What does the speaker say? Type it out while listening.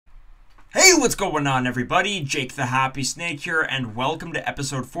What's going on, everybody? Jake the Happy Snake here, and welcome to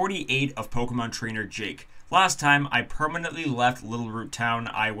episode 48 of Pokemon Trainer Jake. Last time, I permanently left Little Root Town.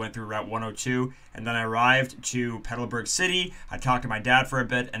 I went through Route 102, and then I arrived to Petalburg City. I talked to my dad for a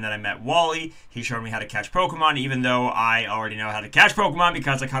bit, and then I met Wally. He showed me how to catch Pokemon, even though I already know how to catch Pokemon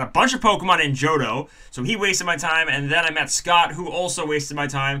because I caught a bunch of Pokemon in Johto. So he wasted my time, and then I met Scott, who also wasted my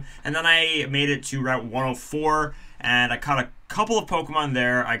time, and then I made it to Route 104, and I caught a couple of Pokemon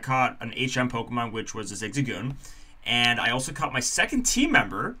there. I caught an HM Pokemon, which was a Zigzagoon, and I also caught my second team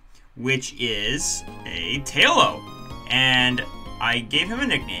member, which is a Tailo, and I gave him a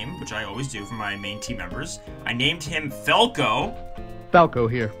nickname, which I always do for my main team members. I named him Falco. Falco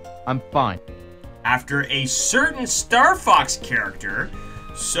here. I'm fine. After a certain Star Fox character.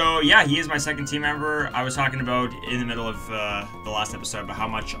 So yeah, he is my second team member. I was talking about in the middle of the last episode about how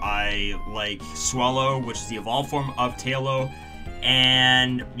much I like Swallow, which is the evolved form of Tailo.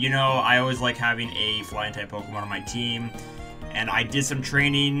 And, you know, I always like having a flying type Pokemon on my team. And I did some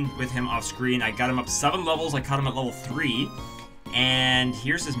training with him off screen. I got him up 7 levels. I caught him at level 3. And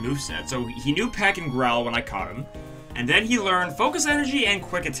here's his moveset. So he knew Peck and Growl when I caught him. And then he learned Focus Energy and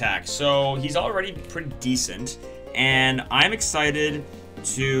Quick Attack. So he's already pretty decent. And I'm excited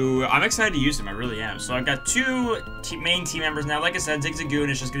to use him. I really am. So I've got 2 main team members now. Like I said, Zigzagoon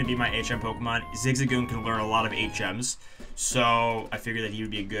is just going to be my HM Pokemon. Zigzagoon can learn a lot of HMs. So I figured that he would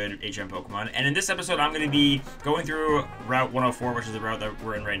be a good HM Pokemon. And in this episode, I'm going to be going through Route 104, which is the route that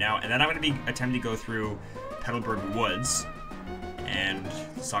we're in right now. And then I'm going to be attempting to go through Petalburg Woods. And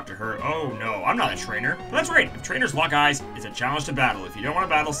let's talk to her. Oh, no, I'm not a trainer. But that's right. If trainers lock eyes, it's a challenge to battle. If you don't want to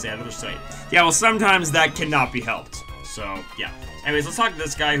battle, stay out of their sight. Yeah, well, sometimes that cannot be helped. So, yeah. Anyways, let's talk to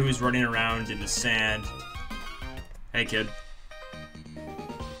this guy who's running around in the sand. Hey, kid.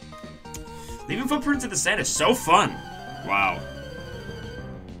 Leaving footprints in the sand is so fun. Wow.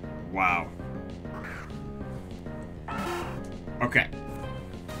 Wow. Okay.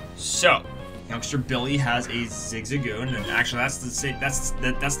 So, youngster Billy has a Zigzagoon, and actually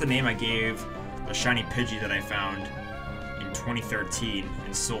that's the name I gave the shiny Pidgey that I found in 2013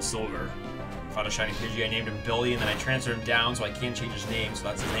 in Soul Silver. Found a shiny Pidgey, I named him Billy, and then I transferred him down so I can't change his name, so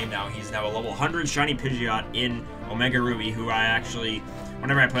that's his name now. He's now a level 100 shiny Pidgeot in Omega Ruby, who I actually,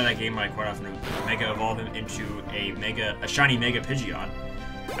 whenever I play that game, I quite often Mega Evolve him into a shiny Mega Pidgeot.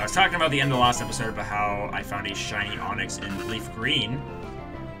 I was talking about the end of the last episode about how I found a shiny Onix in Leaf Green,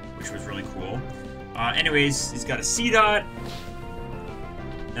 which was really cool. Anyways, he's got a C-Dot,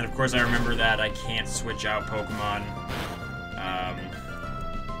 and of course I remember that I can't switch out Pokemon.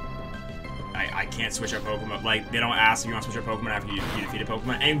 I can't switch out Pokemon. Like, they don't ask if you want to switch out Pokemon after you defeat a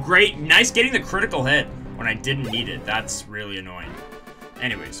Pokemon. And great, nice getting the critical hit when I didn't need it. That's really annoying.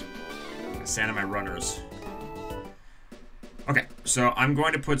 Anyways, sand on my runners. Okay, so I'm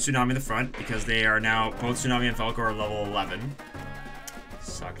going to put Tsunami in the front because they are now, both Tsunami and Falco are level 11.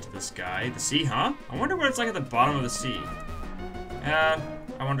 Suck to this guy. The sea, huh? I wonder what it's like at the bottom of the sea. I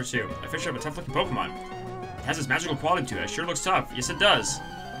wonder too. I fished up a tough looking Pokemon. It has this magical quality to it. It sure looks tough. Yes, it does.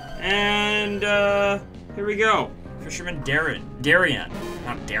 And, here we go. Fisherman Darien.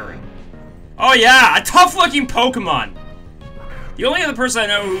 Not Darren. Oh yeah, a tough-looking Pokemon! The only other person I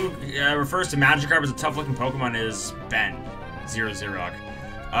know who refers to Magikarp as a tough-looking Pokemon is Ben. Xerok.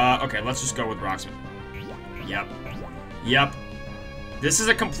 Okay, let's just go with Roxman. Yep. This is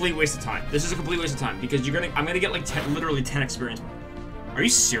a complete waste of time. Because I'm gonna get like literally 10 experience. Are you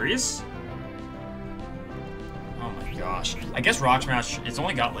serious? Gosh. I guess Rock Smash, it's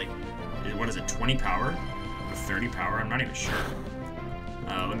only got like, what is it, 20 power? Or 30 power? I'm not even sure.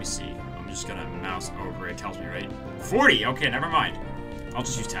 Let me see. I'm just gonna mouse over it. It tells me, right? 40! Okay, never mind. I'll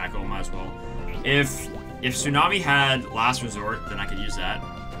just use Tackle, might as well. If Tsunami had Last Resort, then I could use that.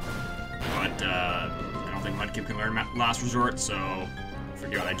 But, I don't think Mudkip can learn Last Resort, so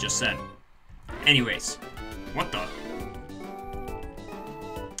forget what I just said. Anyways. What the?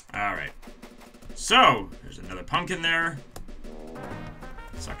 Alright. So, there's another pumpkin there.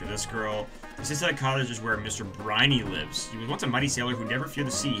 Let's talk to this girl. This Seaside Cottage is where Mr. Briny lives. He was once a mighty sailor who never feared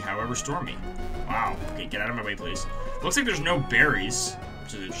the sea, however stormy. Wow. Okay, get out of my way, please. Looks like there's no berries,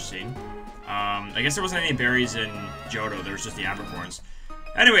 which is interesting. I guess there wasn't any berries in Johto. There was just the apricorns.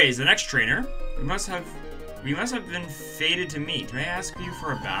 Anyways, the next trainer. We must have been fated to meet. May I ask you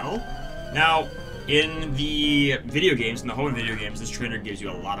for a battle? Now, in the video games, in the Hoenn video games, this trainer gives you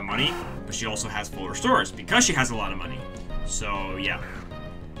a lot of money, but she also has full restores because she has a lot of money. So, yeah.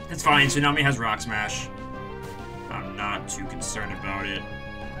 It's fine. Tsunami has Rock Smash. I'm not too concerned about it.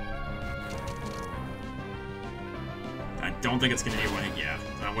 I don't think it's going to be a one-hit, yeah,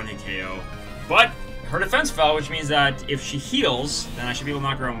 not one-hit KO. But her defense fell, which means that if she heals, then I should be able to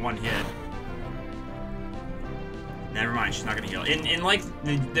knock her on one hit. Never mind, she's not gonna heal. In like,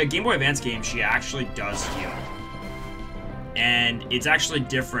 the Game Boy Advance game, she actually does heal. And it's actually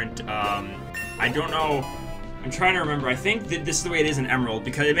different. I don't know. I'm trying to remember. I think that this is the way it is in Emerald,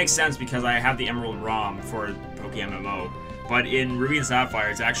 because it makes sense because I have the Emerald ROM for PokeMMO. But in Ruby and Sapphire,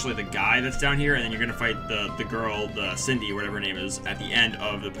 it's actually the guy that's down here, and then you're gonna fight the girl, the Cindy, whatever her name is, at the end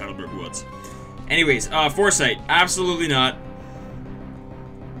of the Petalburg Woods. Anyways, Foresight, absolutely not.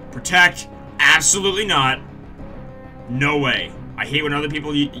 Protect, absolutely not. No way. I hate when other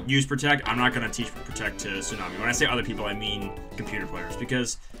people use Protect. I'm not gonna teach Protect to Tsunami. When I say other people, I mean computer players,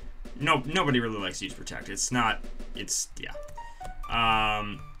 because nobody really likes to use Protect. Yeah.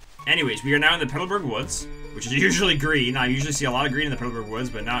 Anyways, we are now in the Petalburg Woods, which is usually green. I usually see a lot of green in the Petalburg Woods,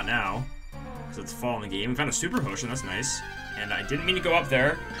 but not now, because it's fall in the game. We found a Super Potion, that's nice. And I didn't mean to go up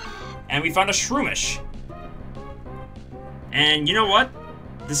there. And we found a Shroomish. And you know what?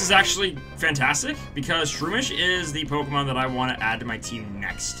 This is actually fantastic, because Shroomish is the Pokemon that I want to add to my team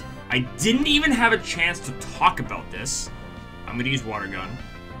next. I didn't even have a chance to talk about this. I'm going to use Water Gun.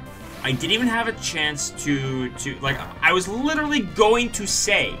 I didn't even have a chance to like, I was literally going to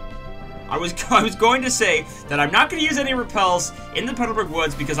say, I was going to say that I'm not going to use any repels in the Petalburg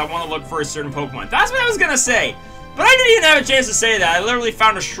Woods because I want to look for a certain Pokemon. That's what I was going to say. But I didn't even have a chance to say that. I literally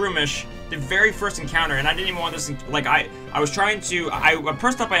found a Shroomish the very first encounter, and I didn't even want this. Like I was trying to. I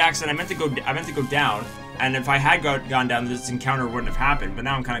pressed up by accident. I meant to go down, and if I had gone down, this encounter wouldn't have happened. But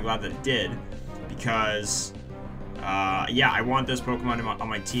now I'm kind of glad that it did, because yeah, I want this Pokemon on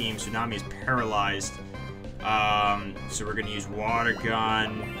my team. Tsunami is paralyzed, so we're gonna use Water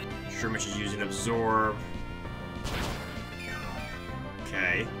Gun. Shroomish is using Absorb.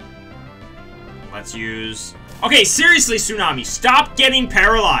 Okay. Let's use... Okay, seriously, Tsunami, stop getting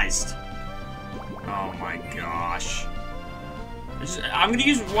paralyzed! Oh my gosh. I'm gonna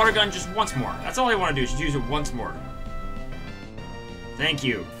use Water Gun just once more. That's all I want to do, is just use it once more. Thank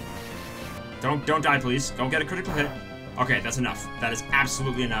you. Don't die, please. Don't get a critical hit. Okay, that's enough. That is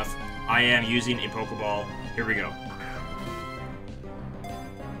absolutely enough. I am using a Pokeball. Here we go.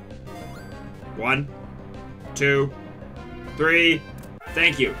 1, 2, 3.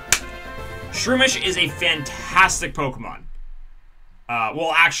 Thank you. Shroomish is a fantastic Pokemon.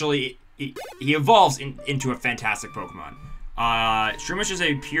 Well, actually, he evolves into a fantastic Pokemon. Shroomish is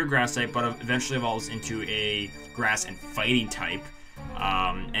a pure grass type, but eventually evolves into a grass and fighting type.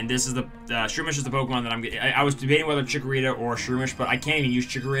 And this is the Shroomish is the Pokemon that I was debating whether Chikorita or Shroomish, but I can't even use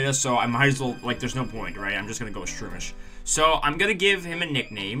Chikorita, so I might as well, like, there's no point, right? I'm just gonna go with Shroomish. So I'm gonna give him a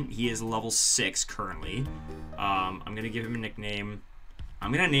nickname. He is level 6 currently. I'm gonna give him a nickname.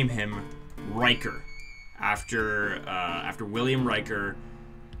 I'm gonna name him Riker, after William Riker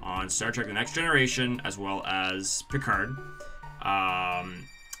on Star Trek: The Next Generation, as well as Picard.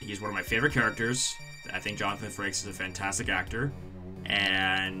 He's one of my favorite characters. I think Jonathan Frakes is a fantastic actor,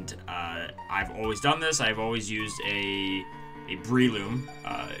 and I've always done this. I've always used a Breloom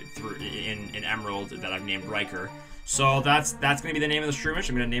in Emerald that I've named Riker. So that's gonna be the name of the Shroomish.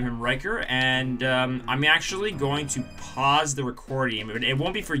 I'm gonna name him Riker, and I'm actually going to pause the recording. It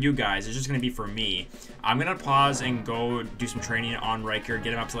won't be for you guys. It's just gonna be for me. I'm gonna pause and go do some training on Riker,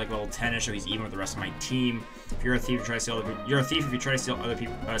 get him up to like level 10ish, so he's even with the rest of my team. If you're a thief, you try to steal you're a thief if you try to steal other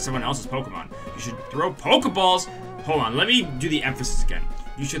people, someone else's Pokemon. You should throw Pokeballs. Hold on, let me do the emphasis again.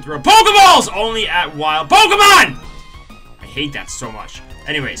 You should throw Pokeballs only at wild Pokemon. I hate that so much.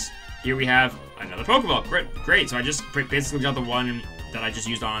 Anyways, here we have another Pokeball. Great. So I just basically got the one that I just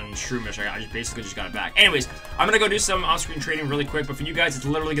used on Shroomish. I just basically got it back. Anyways, I'm gonna go do some off-screen trading really quick, but for you guys, it's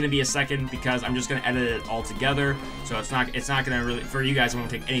literally gonna be a second because I'm just gonna edit it all together. So it's not gonna really, for you guys, it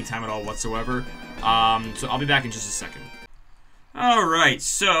won't take any time at all whatsoever. So I'll be back in just a second. Alright,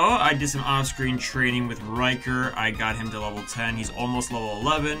 so I did some off-screen trading with Riker. I got him to level 10. He's almost level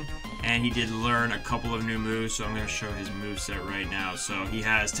 11. And he did learn a couple of new moves, so I'm going to show his moveset right now. So he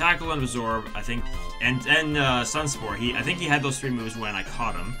has Tackle and Absorb, I think, and Sunspore. I think he had those 3 moves when I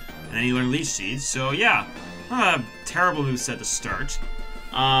caught him. And then he learned Leech Seed, so yeah. Terrible moveset to start.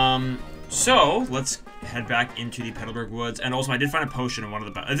 So, let's head back into the Petalburg Woods. And also, I did find a potion in one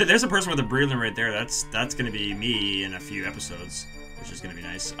of the... There's a person with a Breloom right there. That's going to be me in a few episodes, which is going to be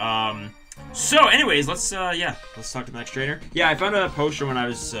nice. So, anyways, let's talk to the next trainer. Yeah, I found a potion when I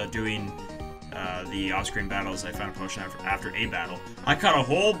was doing the off-screen battles. I found a potion after a battle. I caught a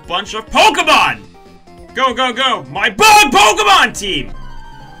whole bunch of Pokemon! Go, go, go! My bug Pokemon team!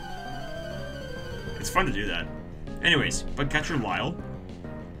 It's fun to do that. Anyways, Bugcatcher Lyle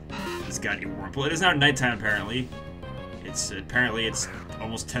has got a Wurmple. It is now nighttime, apparently. Apparently it's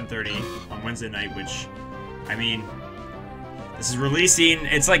almost 10:30 on Wednesday night, which, I mean... This is releasing.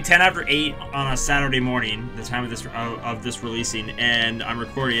 It's like 10 after 8 on a Saturday morning, the time of this releasing, and I'm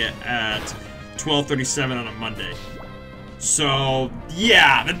recording it at 12:37 on a Monday. So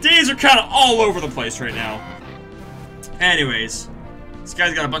yeah, the days are kind of all over the place right now. Anyways, this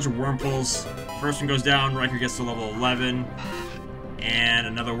guy's got a bunch of whirlpools. First one goes down. Riker gets to level 11, and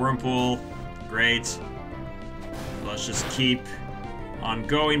another whirlpool. Great. Let's just keep on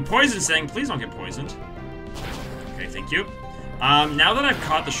going. Poison Sting, please don't get poisoned. Okay, thank you. Now that I've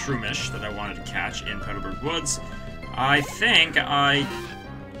caught the Shroomish that I wanted to catch in Petalburg Woods, I think I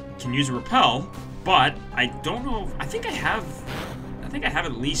can use a repel, but I don't know. I think I have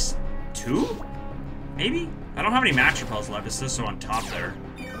at least 2, maybe. I don't have any max repels left. It's just so on top there.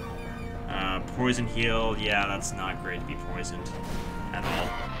 Poison heal. Yeah, that's not great to be poisoned at all.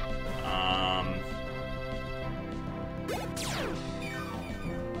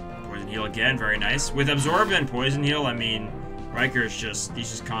 Poison heal again. Very nice. With absorb and poison heal, I mean, Riker's he's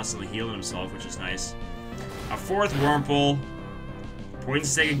just constantly healing himself, which is nice. A 4th Wurmple. Poison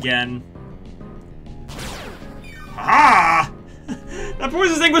Sting again. Haha! That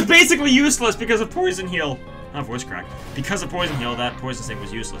Poison Sting was basically useless because of Poison Heal. Not voice crack. Because of Poison Heal, that Poison Sting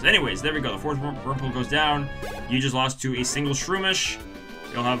was useless. Anyways, there we go. The 4th Wurmple goes down. You just lost to a single Shroomish.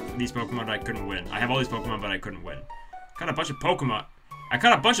 You'll have these Pokemon, but I couldn't win. I have all these Pokemon, but I couldn't win. Got a bunch of Pokemon. I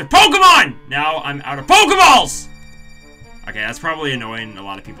caught a bunch of Pokemon! Now I'm out of Pokeballs! Okay, that's probably annoying a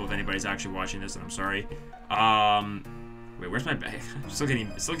lot of people if anybody's actually watching this, and I'm sorry. Wait, where's my bag? I'm still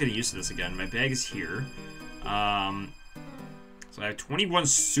getting used to this again. My bag is here. So I have 21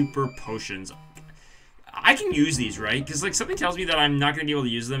 super potions. I can use these, right? Because like something tells me that I'm not gonna be able to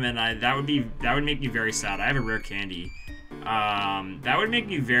use them, and that would make me very sad. I have a rare candy. That would make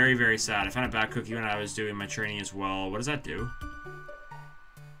me very, very sad. I found a bad cookie when I was doing my training as well. What does that do?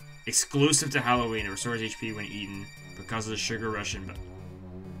 Exclusive to Halloween. It restores HP when eaten because of the sugar rush in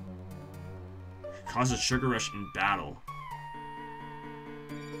battle.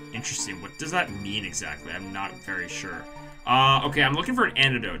 Interesting. What does that mean exactly? I'm not very sure. Okay, I'm looking for an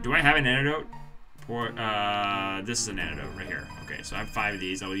antidote. Do I have an antidote? This is an antidote right here. Okay, so I have 5 of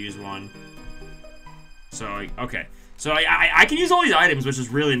these. I will use one. So, okay. So I can use all these items, which is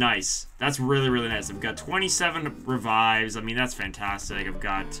really nice. That's really, really nice. I've got 27 revives. I mean, that's fantastic. I've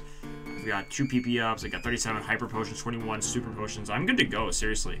got 2 PP ups. I got 37 hyper potions, 21 super potions. I'm good to go,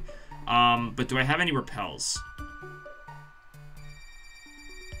 seriously. But do I have any repels?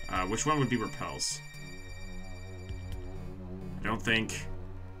 Which one would be repels? I don't think...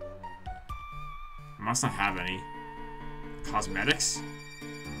 I must not have any. Cosmetics?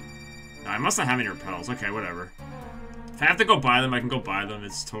 No, I must not have any repels. Okay, whatever. If I have to go buy them, I can go buy them.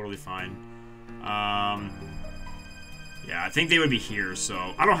 It's totally fine. Yeah, I think they would be here,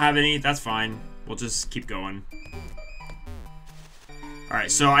 so... I don't have any. That's fine. We'll just keep going.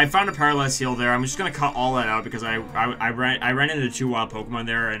 Alright, so I found a Paralyzed Heal there. I'm just gonna cut all that out because I ran into 2 wild Pokemon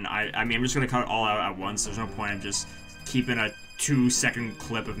there, and I mean, I'm just gonna cut it all out at once. There's no point in just keeping a 2-second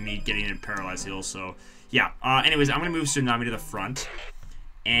clip of me getting a Paralyzed Heal, so... Yeah, anyways, I'm gonna move Tsunami to the front.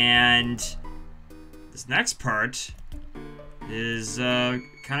 And... this next part... is,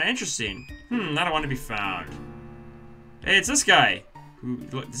 kind of interesting. Not a one to be found. Hey, it's this guy.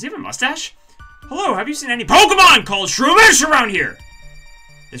 Does he have a mustache? Hello, have you seen any Pokemon called Shroomish around here?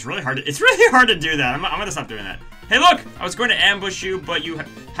 It's really hard to do that. I'm gonna stop doing that. Hey, look! I was going to ambush you, but you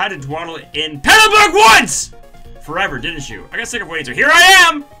had to dwaddle in Petalburg Woods! Forever, didn't you? I got sick of waiting, so here I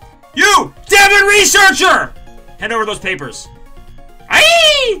am! You, Devin Researcher! Hand over those papers.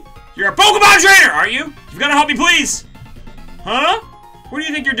 Aye! You're a Pokemon trainer, are you? You've got to help me, please! Huh? What do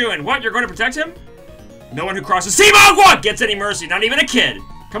you think you're doing? What, you're going to protect him? No one who crosses Team Aqua gets any mercy, not even a kid.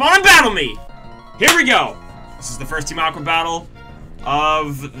 Come on and battle me! Here we go! This is the first Team Aqua battle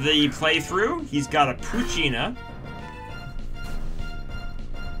of the playthrough. He's got a Poochyena.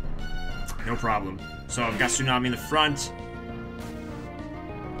 No problem. So I've got Tsunami in the front.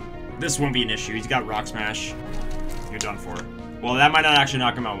 This won't be an issue. He's got Rock Smash. You're done for. Well, that might not actually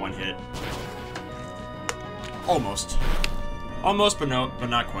knock him out 1 hit. Almost. Almost, but no, but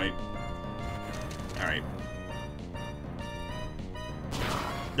not quite. Alright.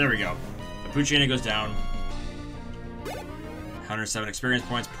 There we go. The Poochyena goes down. 107 experience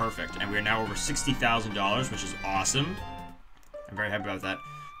points, perfect. And we are now over $60,000, which is awesome. I'm very happy about that.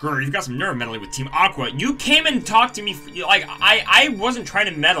 Grr, you've got some nerve meddling with Team Aqua. You came and talked to me, like, I wasn't trying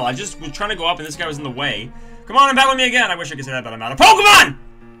to meddle. I just was trying to go up and this guy was in the way. Come on and battle me again. I wish I could say that, but I'm out of Pokemon!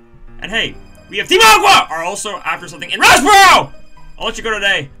 And hey, we have Team Aqua are also after something in Rosboro! I'll let you go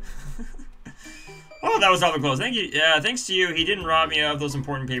today. Oh, that was rather close. Thank you. Yeah, thanks to you, he didn't rob me of those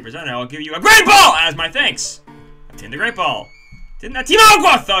important papers. I know, I'll give you a Great Ball as my thanks. Obtain the Great Ball. Didn't that Team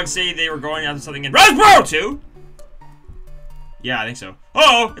Aqua Thug say they were going after something in Rasbro too? Yeah, I think so.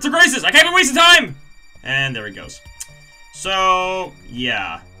 Uh-oh, it's a crisis! I can't be wasting time! And there he goes. So,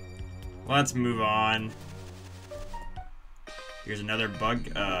 yeah. Let's move on. Here's another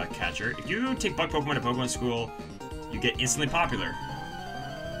bug catcher. If you take bug Pokemon to Pokemon School, you get instantly popular.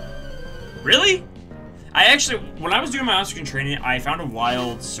 Really? I actually, when I was doing my on-screen training, I found a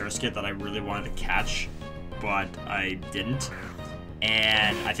wild Surskit that I really wanted to catch, but I didn't.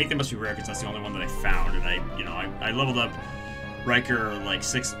 And I think they must be rare because that's the only one that I found. And I leveled up Riker like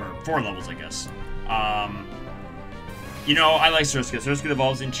 6 or 4 levels, I guess. You know, I like Surskit. Surskit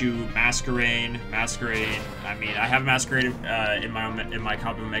evolves into Masquerain. I mean, I have Masquerain in my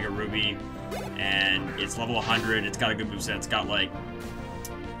copy of Mega Ruby, and it's level 100. It's got a good moveset. It's got like,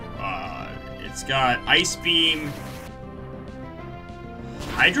 it's got Ice Beam,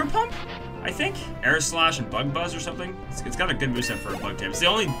 Hydro Pump, I think, Air Slash, and Bug Buzz or something. It's got a good moveset for a bug type. It's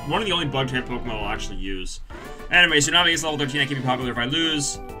one of the only bug type Pokemon I'll actually use. Anyway, so now it's level 13. I can be popular if I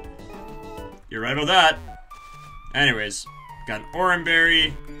lose. You're right about that. Anyways, got an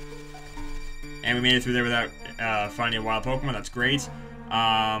Oranberry, and we made it through there without finding a wild Pokemon. That's great.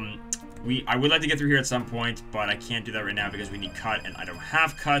 I would like to get through here at some point, but I can't do that right now because we need Cut, and I don't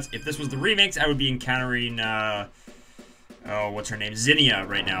have Cut. If this was the remix, I would be encountering, what's her name? Zinnia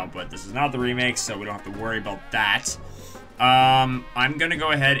right now, but this is not the remix, so we don't have to worry about that. I'm gonna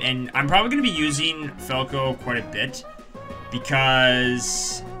go ahead, and I'm probably gonna be using Falco quite a bit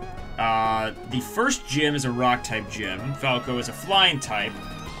because the first gym is a rock-type gym. Falco is a flying type.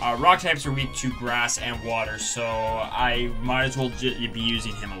 Rock types are weak to grass and water, so I might as well be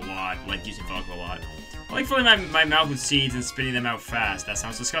using him a lot, like using Falco a lot. I like filling my mouth with seeds and spitting them out fast. That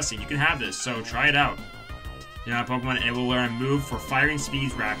sounds disgusting. You can have this, so try it out. You know, Pokemon, and it will learn a move for firing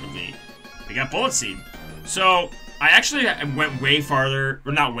speeds rapidly. We got Bullet Seed. So, I actually went way farther,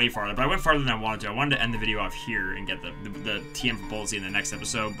 or not way farther, but I went farther than I wanted to. I wanted to end the video off here and get the TM for Bullet Seed in the next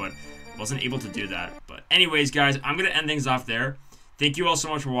episode, but wasn't able to do that. But anyways, guys, I'm going to end things off there. Thank you all so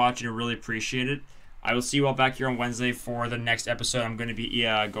much for watching. I really appreciate it. I will see you all back here on Wednesday for the next episode. I'm going to be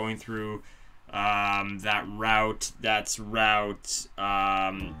going through that route.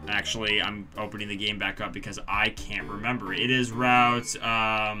 Actually, I'm opening the game back up because I can't remember. It is route.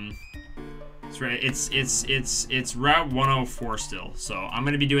 It's route 104 still. So I'm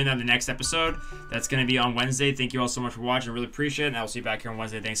going to be doing that in the next episode. That's going to be on Wednesday. Thank you all so much for watching. I really appreciate it. And I will see you back here on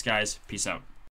Wednesday. Thanks, guys. Peace out.